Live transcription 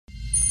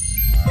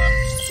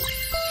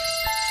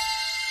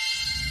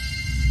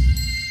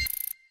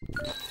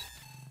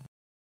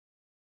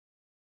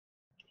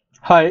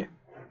Hi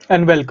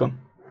and welcome.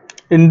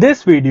 In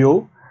this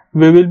video,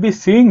 we will be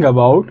seeing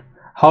about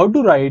how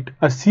to write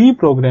a C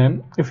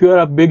program if you are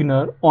a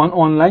beginner on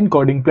online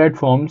coding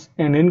platforms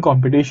and in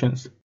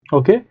competitions.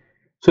 Okay,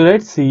 so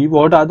let's see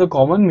what are the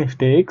common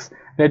mistakes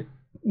that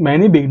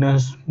many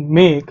beginners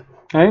make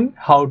and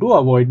how to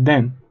avoid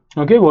them.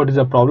 Okay, what is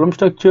the problem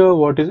structure,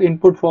 what is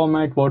input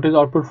format, what is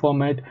output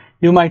format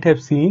you might have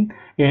seen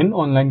in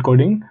online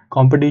coding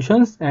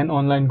competitions and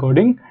online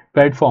coding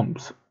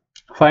platforms.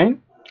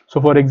 Fine. So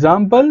for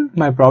example,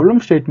 my problem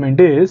statement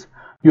is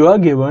you are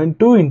given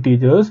two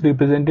integers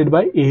represented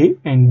by a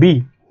and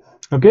b.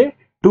 Okay,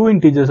 two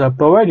integers are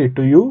provided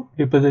to you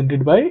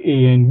represented by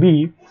a and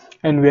b,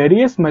 and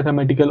various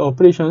mathematical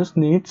operations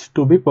needs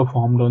to be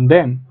performed on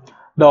them.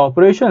 The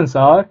operations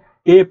are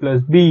a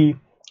plus b,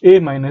 a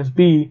minus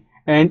b,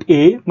 and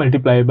a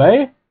multiplied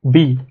by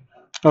b.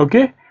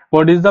 Okay,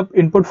 what is the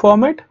input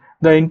format?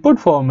 The input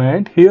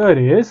format here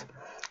is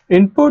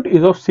input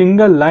is of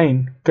single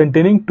line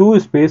containing two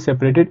space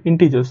separated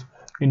integers.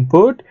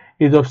 Input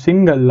is of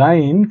single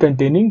line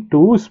containing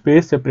two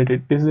space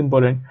separated. This is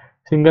important.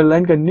 Single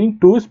line containing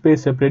two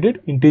space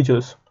separated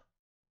integers.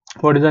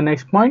 What is the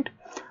next point?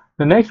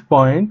 The next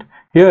point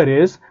here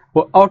is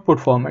output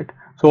format.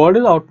 So what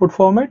is output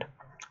format?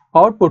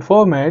 Output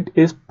format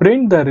is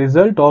print the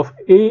result of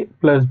a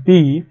plus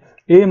b,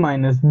 a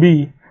minus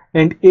b,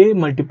 and a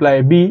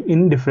multiply b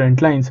in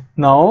different lines.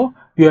 Now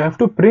you have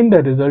to print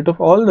the result of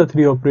all the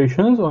three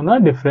operations on a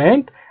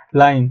different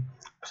line.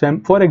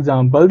 For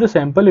example, the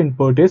sample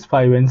input is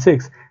 5 and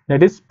 6,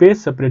 that is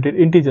space separated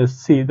integers.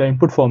 See the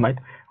input format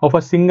of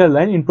a single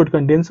line. Input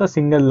contains a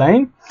single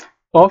line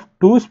of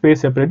two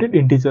space separated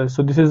integers.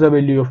 So this is the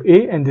value of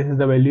a and this is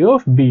the value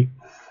of b.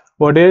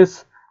 What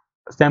is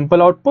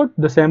sample output?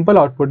 The sample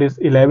output is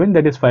 11,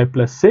 that is 5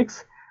 plus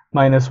 6,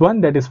 minus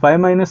 1, that is 5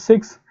 minus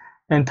 6,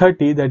 and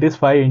 30, that is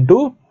 5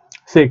 into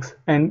 6.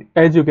 And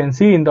as you can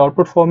see in the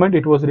output format,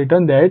 it was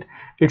written that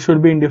it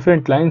should be in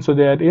different lines, so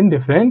they are in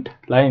different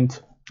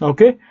lines.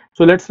 Okay,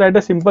 so let's write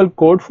a simple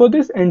code for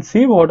this and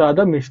see what are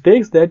the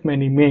mistakes that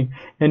many make,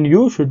 and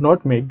you should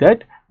not make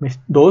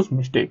those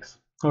mistakes.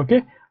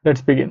 Okay,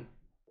 let's begin.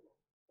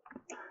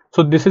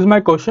 So this is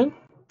my question.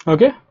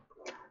 Okay,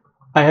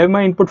 I have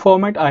my input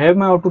format, I have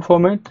my output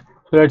format.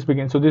 So let's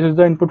begin. So this is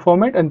the input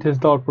format and this is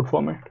the output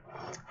format.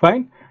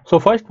 Fine. So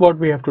first what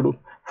we have to do?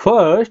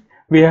 First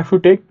we have to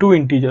take two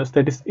integers,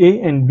 that is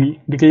a and b.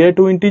 Declare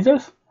two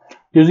integers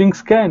using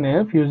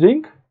scanf.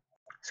 Using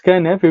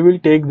scanf we will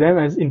take them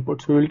as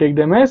inputs. We will take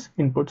them as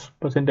inputs,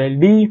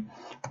 %d,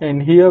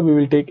 and here we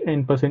will take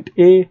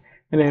n%a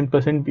and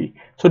n%b.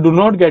 So do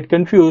not get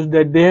confused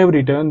that they have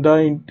written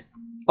the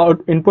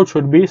input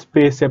should be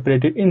space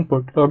separated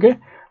input. Okay,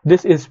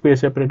 this is space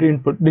separated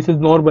input. This is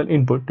normal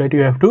input that you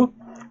have to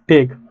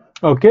take.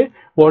 Okay,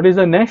 what is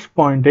the next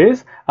point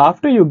is,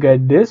 after you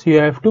get this, you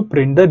have to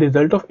print the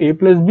result of a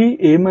plus b,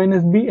 a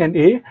minus b, and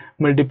a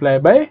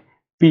multiplied by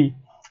b.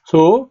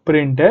 So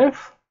printf,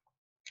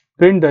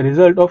 print the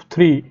result of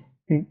three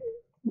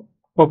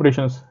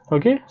operations.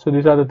 Okay, so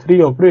these are the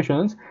three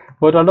operations.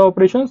 What are the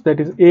operations?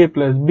 That is a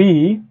plus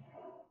b,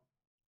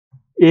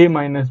 a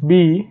minus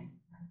b,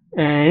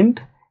 and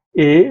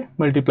a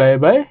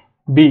multiplied by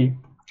b.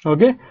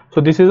 Okay,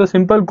 so this is a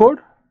simple code.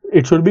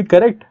 It should be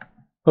correct.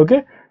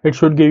 Okay, it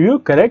should give you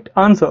correct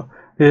answer.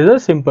 This is a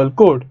simple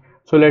code.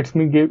 So let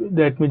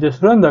me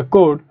just run the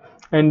code,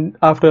 and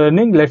after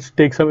running, let's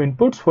take some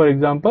inputs. For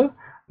example,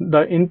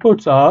 the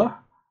inputs are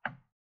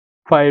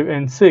 5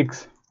 and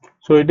 6.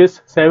 So it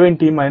is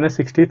 70 minus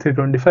 60,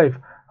 325.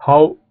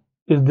 How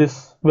is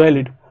this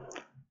valid?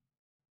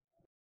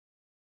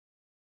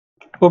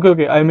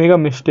 Okay, I make a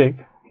mistake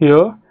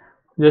here.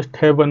 Just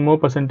have one more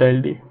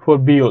 %d for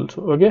b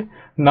also. Okay,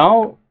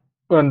 now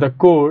run the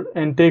code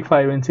and take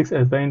 5 and 6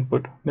 as the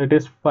input, that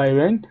is 5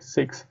 and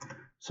 6.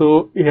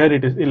 So here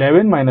it is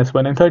 11 minus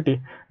 1 and 30.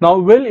 Now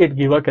will it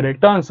give a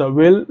correct answer?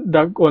 Will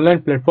the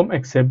online platform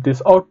accept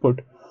this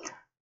output?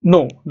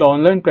 No, the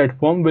online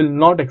platform will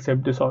not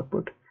accept this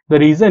output. The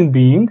reason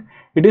being,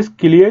 it is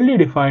clearly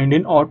defined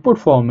in output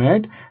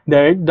format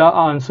that the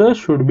answer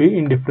should be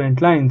in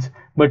different lines,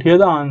 but here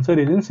the answer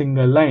is in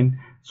single line.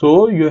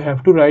 So you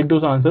have to write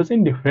those answers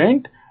in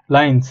different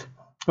lines.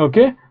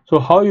 Okay, so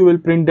how you will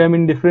print them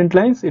in different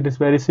lines? It is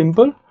very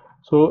simple.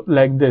 So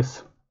like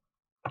this.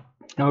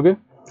 Okay,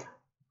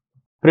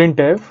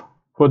 printf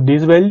for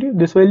this value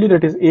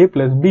that is a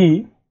plus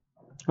b.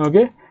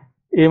 Okay,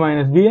 a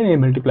minus b and a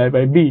multiplied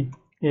by b,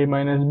 a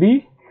minus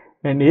b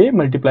and a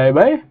multiplied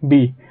by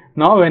b.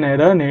 Now when I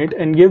run it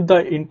and give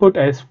the input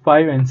as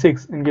 5 and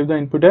 6 and give the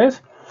input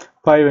as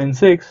 5 and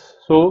 6,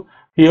 so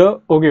here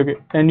okay,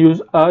 and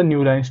use a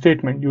new line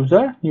statement. Use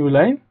a new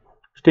line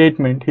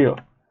statement here.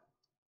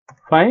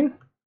 Fine.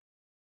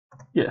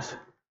 Yes.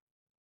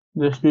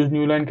 Just use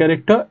new line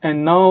character,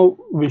 and now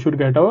we should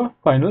get our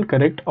final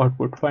correct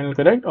output. Final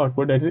correct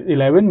output, that is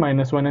 11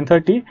 minus 1 and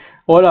 30,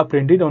 all are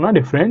printed on a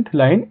different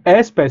line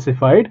as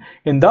specified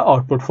in the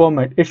output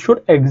format. It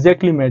should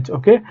exactly match.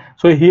 Okay,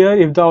 so here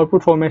if the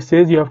output format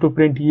says you have to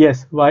print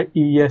yes,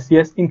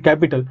 yes in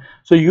capital,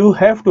 so you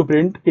have to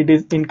print it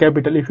is in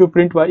capital. If you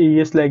print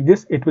yes like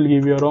this, it will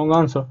give you a wrong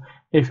answer.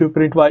 If you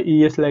print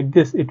yes like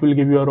this, it will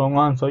give you a wrong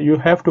answer. You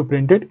have to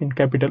print it in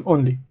capital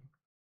only.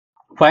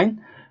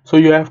 Fine. So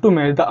you have to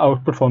match the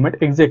output format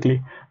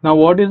exactly. Now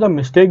what is the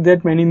mistake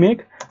that many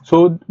make?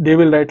 So they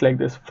will write like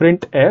this: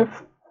 printf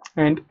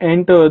and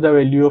enter the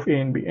value of a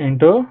and b.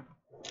 Enter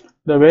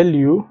the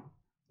value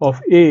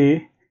of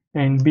a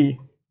and b.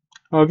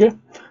 Okay,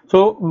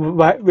 so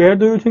where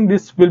do you think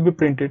this will be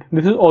printed?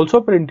 This is also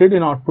printed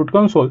in output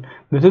console.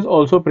 This is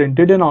also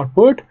printed in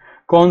output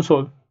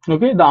console.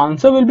 Okay, the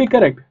answer will be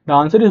correct. The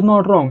answer is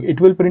not wrong.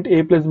 It will print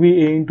a plus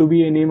b, a into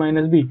b, and a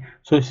minus b.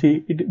 So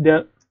see,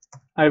 there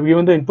I've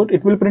given the input,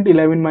 it will print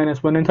 11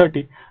 minus 1 and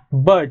 30.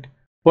 But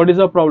what is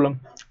the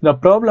problem? The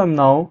problem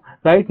now,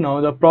 right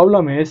now, the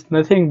problem is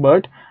nothing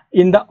but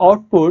in the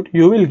output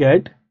you will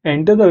get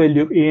enter the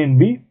value of a and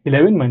b,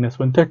 11 minus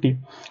 130.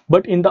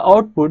 But in the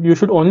output you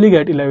should only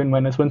get 11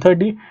 minus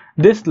 130.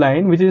 This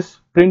line, which is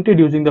printed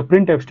using the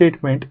printf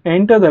statement,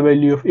 enter the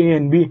value of a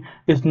and b,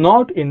 is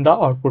not in the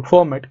output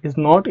format,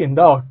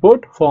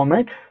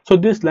 so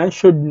this line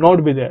should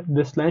not be there.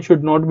 This line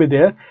should not be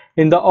there.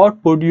 In the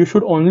output you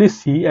should only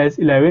see as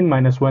 11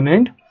 minus 1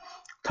 and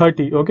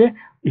 30. Okay,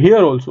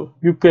 here also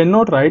you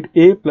cannot write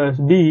a plus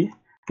b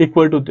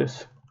equal to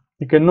this.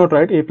 You cannot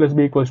write a plus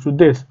b equals to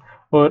this,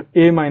 or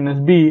a minus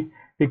b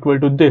equal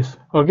to this.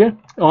 Okay,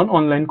 on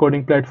online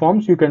coding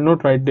platforms you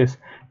cannot write this.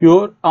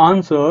 Your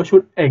answer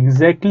should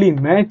exactly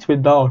match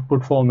with the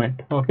output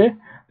format. Okay,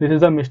 this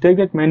is a mistake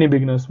that many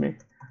beginners make.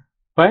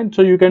 Fine,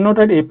 so you cannot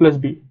write a plus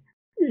b.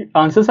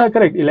 Answers are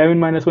correct, 11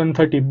 minus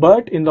 130,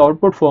 but in the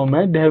output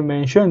format they have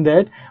mentioned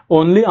that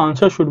only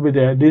answer should be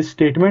there. This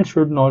statement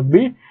should not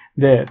be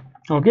there.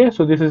 Okay,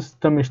 so this is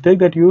the mistake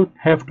that you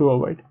have to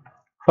avoid.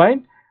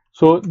 Fine,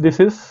 so this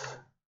is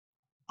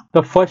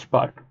the first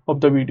part of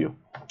the video.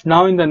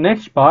 Now in the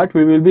next part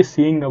we will be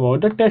seeing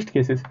about the test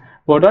cases.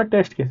 What are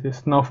test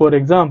cases? Now for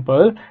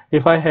example,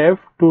 if I have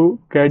to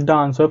get the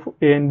answer for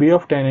a and b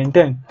of 10 and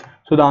 10,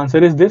 so the answer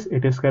is this,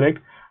 it is correct.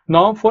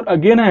 Now for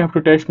again I have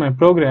to test my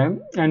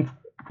program, and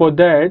for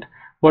that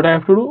what I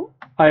have to do,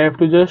 I have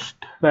to just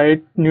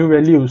write new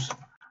values.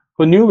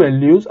 For new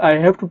values I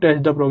have to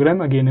test the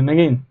program again and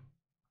again.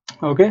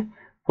 Okay,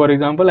 for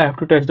example I have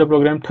to test the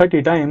program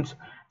 30 times.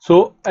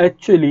 So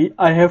actually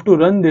I have to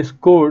run this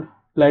code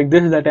like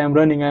this that I am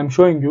running. I am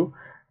showing you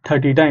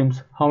 30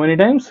 times. How many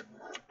times?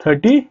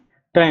 30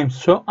 times.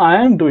 So I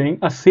am doing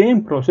a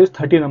same process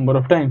 30 number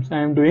of times. I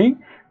am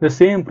doing the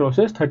same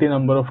process 30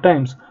 number of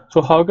times.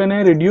 So how can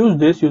I reduce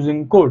this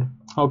using code?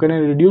 How can I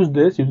reduce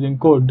this using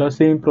code? The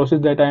same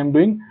process that I am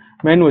doing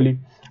manually.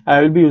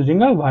 I will be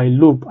using a while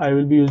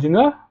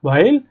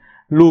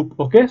loop.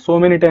 Okay, so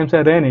many times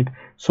I ran it.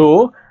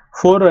 So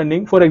for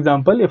running, for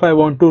example, if I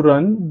want to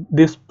run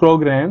this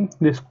program,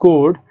 this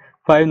code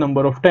 5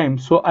 number of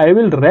times, so I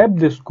will wrap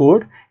this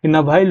code in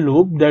a while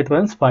loop that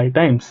runs 5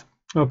 times.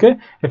 Okay,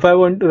 if I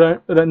want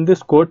to run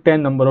this code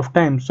 10 number of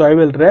times, so I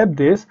will wrap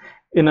this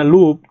in a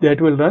loop that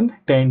will run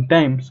 10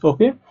 times.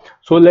 Okay,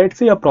 so let's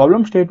see a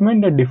problem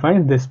statement that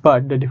defines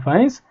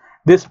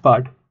this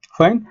part,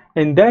 fine,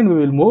 and then we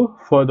will move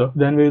further.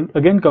 Then we will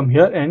again come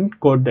here and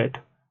code that.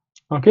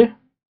 Okay,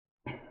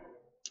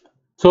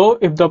 so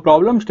if the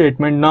problem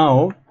statement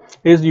now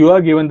is you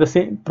are given the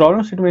same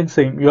problem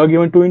statement, you are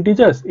given two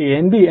integers a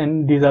and b,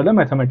 and these are the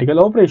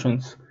mathematical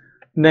operations.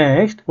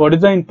 Next, what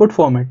is the input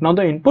format? Now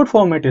the input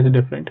format is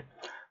different.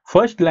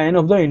 First line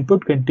of the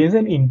input contains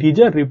an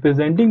integer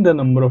representing the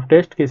number of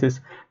test cases.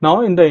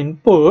 Now in the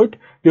input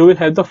you will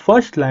have the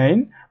first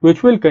line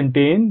which will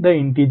contain the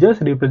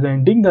integers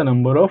representing the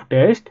number of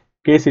test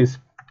cases.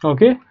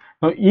 Okay,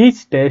 now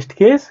each test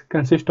case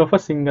consists of a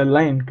single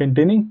line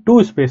containing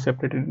two space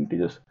separated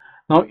integers.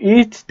 Now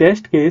each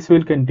test case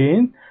will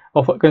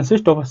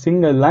consist of a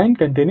single line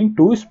containing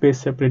two space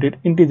separated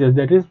integers,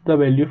 that is the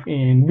value of a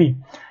and b,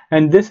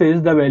 and this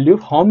is the value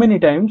of how many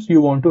times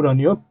you want to run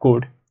your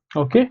code.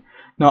 Okay,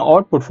 now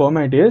output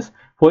format is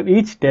for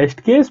each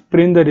test case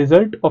print the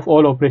result of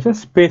all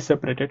operations space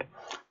separated.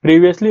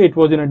 Previously it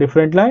was in a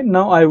different line,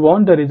 now I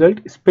want the result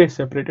space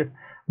separated,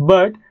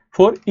 but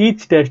for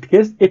each test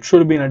case it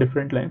should be in a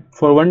different line.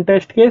 For one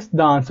test case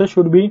the answer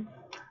should be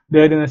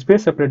there in a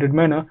space separated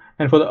manner,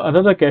 and for the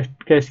other test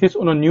case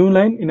on a new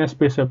line in a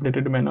space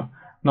separated manner.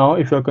 Now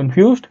if you are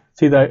confused,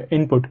 see the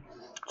input.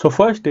 So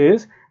first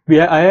is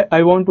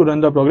I want to run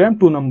the program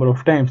 2 number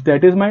of times,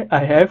 that is my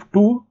I have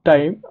two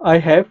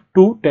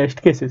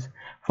test cases.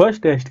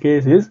 First test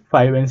case is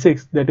 5 and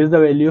 6, that is the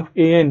value of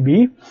a and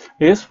b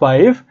is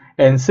 5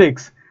 and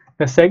 6.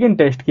 The second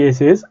test case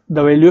is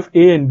the value of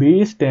a and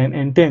b is 10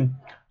 and 10.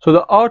 So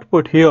the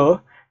output here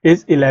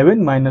is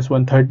 11 minus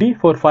 130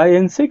 for 5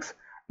 and 6,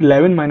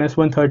 11 minus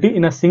 130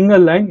 in a single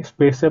line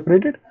space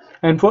separated,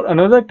 and for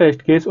another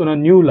test case on a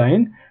new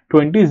line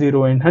 20,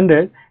 0 and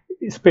 100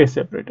 space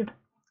separated.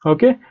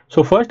 Okay,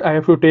 so first I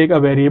have to take a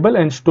variable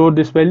and store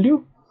this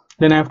value,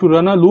 then I have to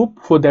run a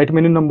loop for that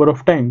many number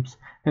of times,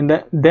 and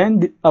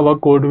then our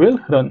code will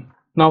run.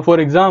 Now for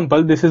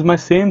example, this is my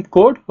same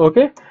code.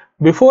 Okay,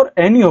 before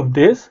any of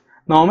this,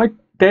 now my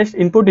test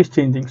input is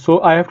changing,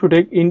 so I have to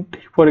take int,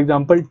 for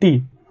example,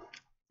 t,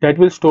 that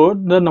will store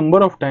the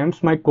number of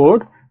times my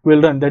code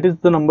will run, that is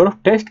the number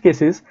of test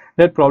cases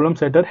that problem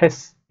setter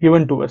has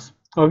given to us.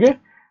 Okay,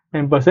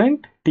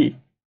 ampersand t,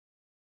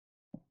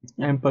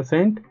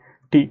 ampersand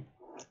t.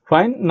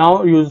 Fine,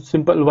 now use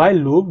simple while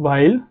loop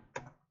while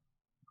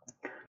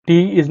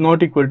t is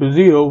not equal to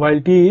 0, while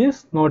t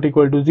is not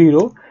equal to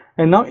 0,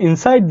 and now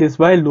inside this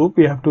while loop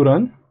we have to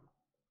run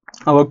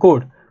our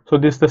code. So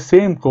this is the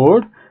same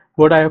code.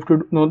 What I have to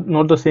do,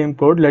 not the same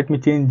code, let me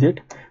change it,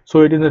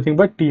 so it is nothing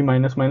but t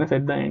minus minus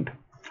at the end.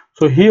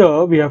 So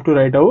here we have to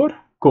write our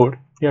code,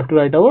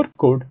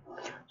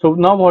 so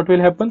now what will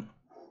happen,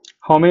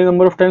 how many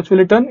number of times will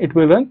it run? It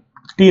will run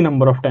t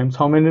number of times.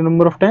 How many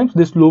number of times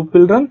this loop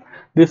will run?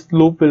 This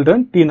loop will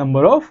run t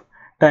number of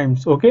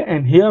times. Okay,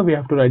 and here we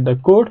have to write the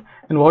code,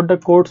 and what the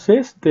code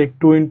says, take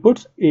two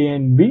inputs a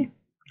and b.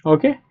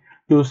 Okay,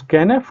 use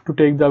scanf to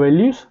take the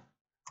values,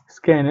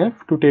 scanf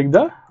to take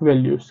the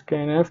values,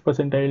 scanf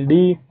percentile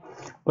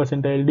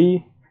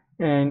d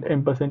and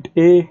ampersand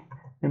a,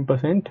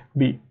 ampersand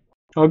b.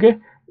 Okay,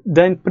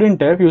 then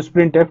printf, use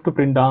printf to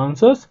print the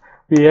answers.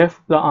 We have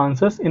the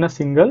answers in a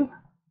single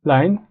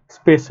line,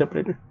 space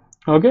separated.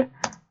 Okay,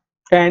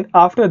 and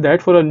after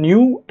that for a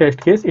new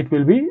test case it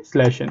will be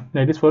 /n,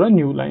 that is for a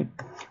new line.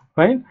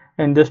 Fine,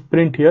 and just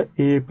print here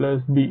a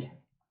plus b,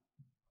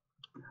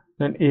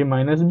 then a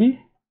minus b,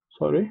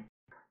 sorry,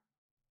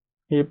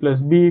 a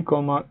plus b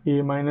comma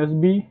a minus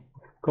b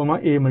comma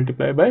a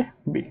multiplied by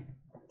b.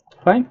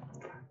 Fine,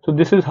 so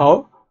this is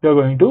how you are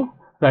going to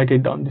write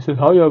it down.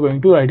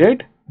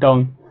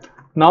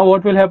 Now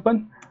what will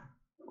happen,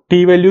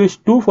 t value is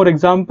 2 for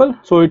example,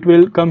 so it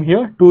will come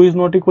here. 2 is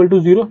not equal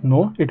to 0,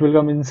 no, it will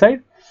come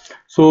inside.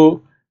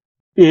 So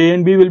a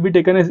and b will be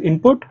taken as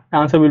input,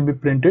 answer will be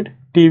printed,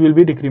 t will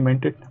be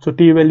decremented. So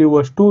t value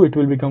was 2, it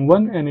will become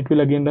 1, and it will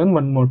again run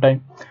one more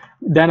time.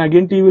 Then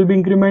again t will be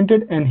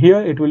incremented, and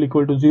here it will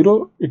equal to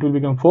 0, it will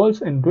become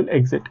false, and it will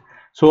exit.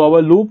 So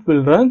our loop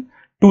will run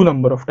two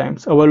number of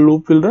times.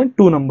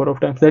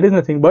 That is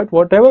nothing but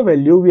whatever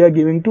value we are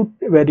giving to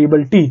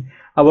variable t,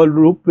 our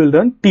loop will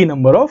run t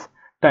number of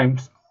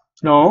times.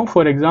 Now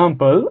for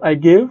example, I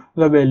give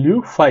the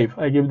value 5,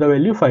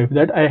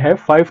 that I have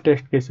 5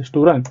 test cases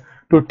to run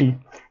to t.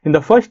 In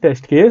the first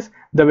test case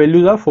the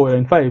values are 4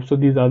 and 5, so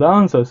these are the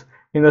answers.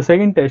 In the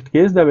second test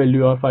case the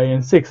value are 5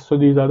 and 6, so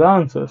these are the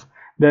answers.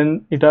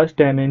 Then it has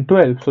 10 and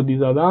 12, so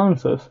these are the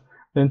answers.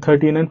 Then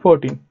 13 and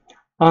 14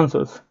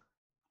 answers,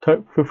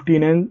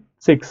 15 and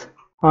 6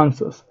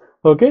 answers.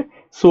 Okay,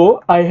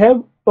 so I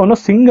have on a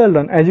single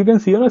run, as you can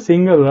see, on a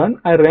single run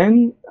I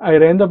ran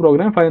the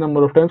program 5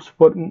 number of times,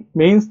 for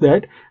means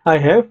that I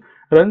have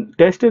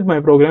tested my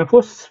program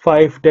for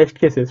 5 test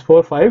cases,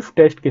 for 5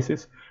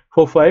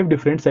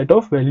 different set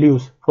of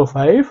values,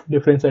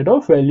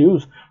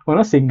 on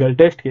a single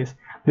test case.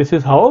 This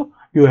is how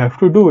you have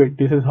to do it,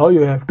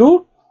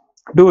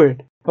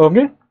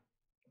 Okay,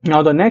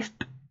 now the next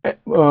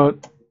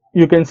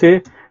you can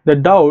say the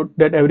doubt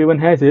that everyone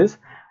has is,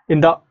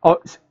 in the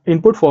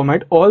input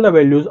format all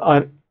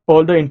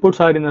the inputs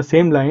are in the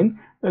same line,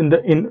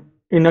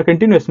 in a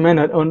continuous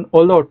manner, and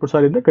all the outputs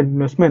are in the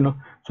continuous manner.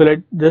 So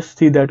let's just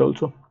see that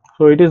also.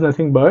 So it is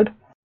nothing but,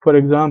 for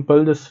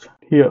example, just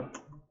here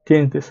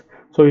change this.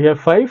 So we have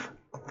 5,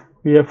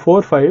 we have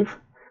 4 5,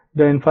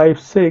 then 5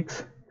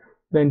 6,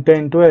 then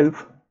 10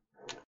 12,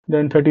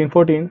 then 13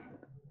 14,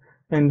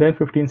 and then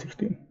 15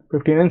 16,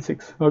 15 and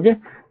 6. Okay,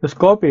 just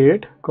copy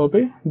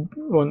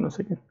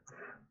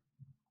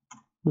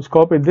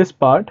this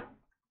part.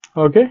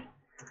 Okay,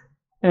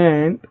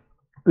 and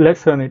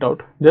let's run it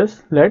out.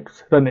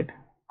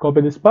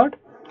 Copy this part,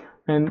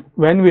 and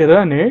when we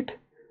run it,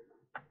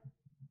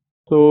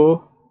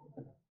 so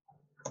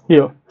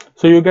here,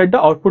 so you get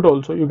the output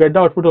also,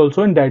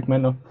 in that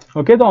manner.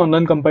 Okay, the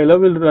online compiler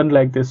will run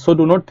like this, so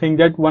do not think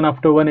that one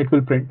after one it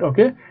will print.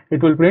 Okay,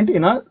 it will print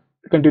in a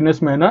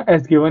continuous manner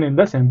as given in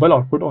the sample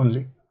output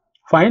only.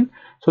 Fine,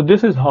 so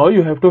this is how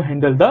you have to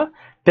handle the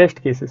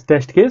test case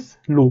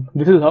loop.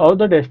 This is why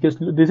the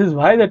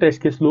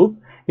test case loop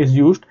is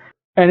used,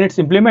 and its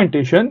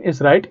implementation is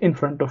right in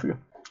front of you.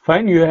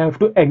 Fine, you have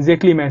to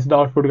exactly match the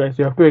output, guys.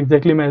 You have to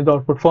exactly match the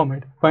output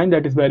format. Fine,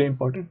 that is very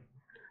important.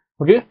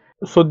 Okay,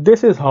 so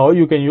this is how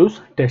you can use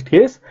test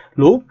case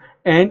loop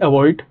and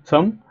avoid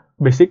some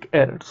basic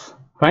errors.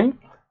 Fine,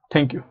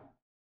 thank you.